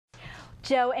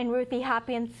Joe and Ruthie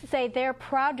Hopkins say they're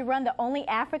proud to run the only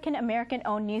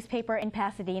African-American-owned newspaper in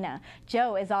Pasadena.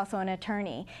 Joe is also an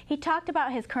attorney. He talked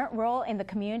about his current role in the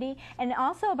community and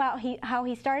also about how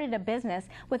he started a business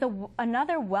with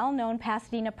another well-known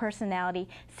Pasadena personality,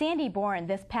 Sandy Bourne,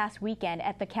 this past weekend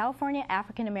at the California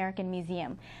African-American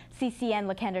Museum.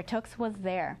 CCN LaKendra Tooks was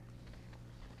there.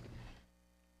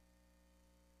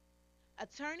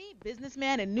 Attorney,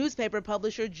 businessman, and newspaper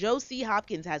publisher Joe C.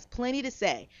 Hopkins has plenty to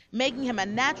say, making him a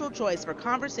natural choice for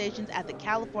conversations at the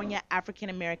California African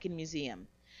American Museum.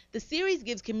 The series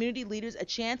gives community leaders a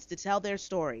chance to tell their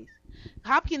stories.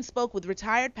 Hopkins spoke with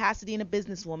retired Pasadena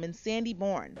businesswoman Sandy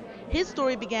Bourne. His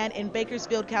story began in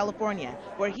Bakersfield, California,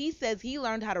 where he says he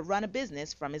learned how to run a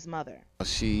business from his mother.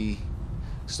 She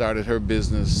started her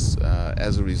business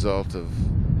as a result of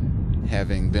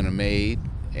having been a maid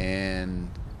and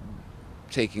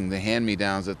taking the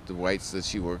hand-me-downs that the whites that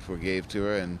she worked for gave to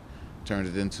her and turned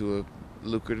it into a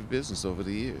lucrative business over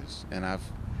the years. And I've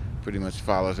pretty much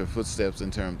followed her footsteps in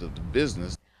terms of the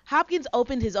business. Hopkins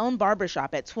opened his own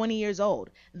barbershop at 20 years old,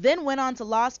 then went on to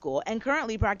law school and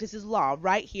currently practices law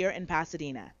right here in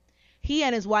Pasadena. He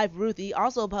and his wife Ruthie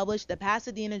also published the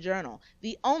Pasadena Journal,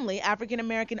 the only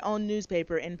African-American-owned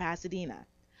newspaper in Pasadena.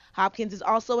 Hopkins is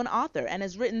also an author and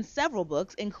has written several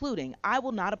books, including I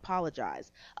Will Not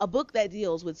Apologize, a book that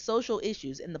deals with social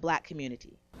issues in the black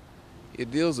community.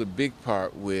 It deals a big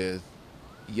part with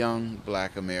young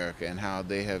black America and how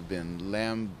they have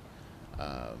been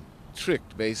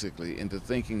tricked basically into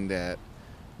thinking that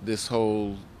this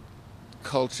whole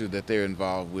culture that they're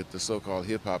involved with, the so-called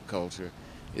hip-hop culture,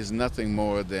 is nothing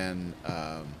more than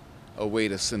a way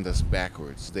to send us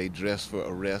backwards. They dress for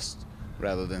arrest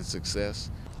rather than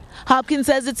success. Hopkins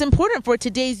says it's important for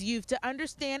today's youth to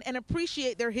understand and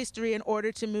appreciate their history in order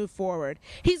to move forward.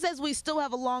 He says we still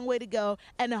have a long way to go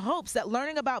and hopes that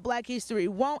learning about black history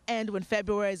won't end when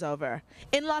February is over.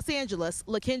 In Los Angeles,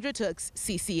 LaKendra Tooks,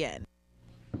 CCN.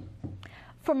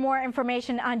 For more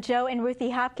information on Joe and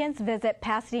Ruthie Hopkins, visit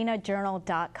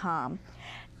PasadenaJournal.com.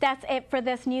 That's it for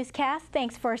this newscast.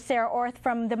 Thanks for Sarah Orth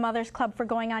from the Mothers Club for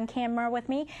going on camera with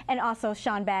me, and also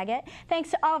Sean Baggett.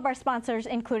 Thanks to all of our sponsors,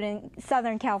 including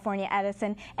Southern California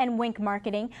Edison and Wink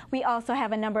Marketing. We also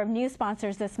have a number of new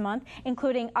sponsors this month,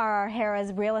 including R.R.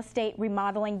 Harrah's Real Estate,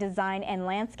 Remodeling, Design, and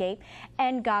Landscape,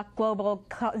 and Gok Global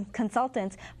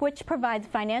Consultants, which provides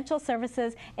financial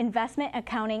services, investment,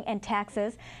 accounting, and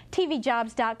taxes,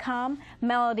 TVJobs.com,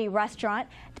 Melody Restaurant,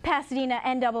 Pasadena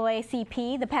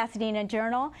NAACP, the Pasadena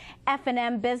Journal,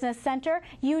 F&M Business Center,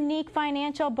 Unique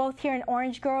Financial, both here in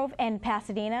Orange Grove and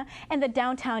Pasadena, and the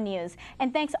Downtown News.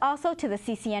 And thanks also to the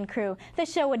CCN crew.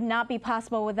 This show would not be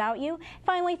possible without you.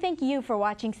 Finally, thank you for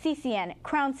watching CCN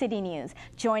Crown City News.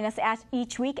 Join us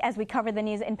each week as we cover the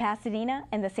news in Pasadena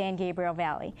and the San Gabriel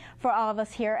Valley. For all of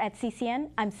us here at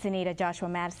CCN, I'm Sunita Joshua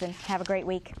Madison. Have a great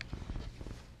week.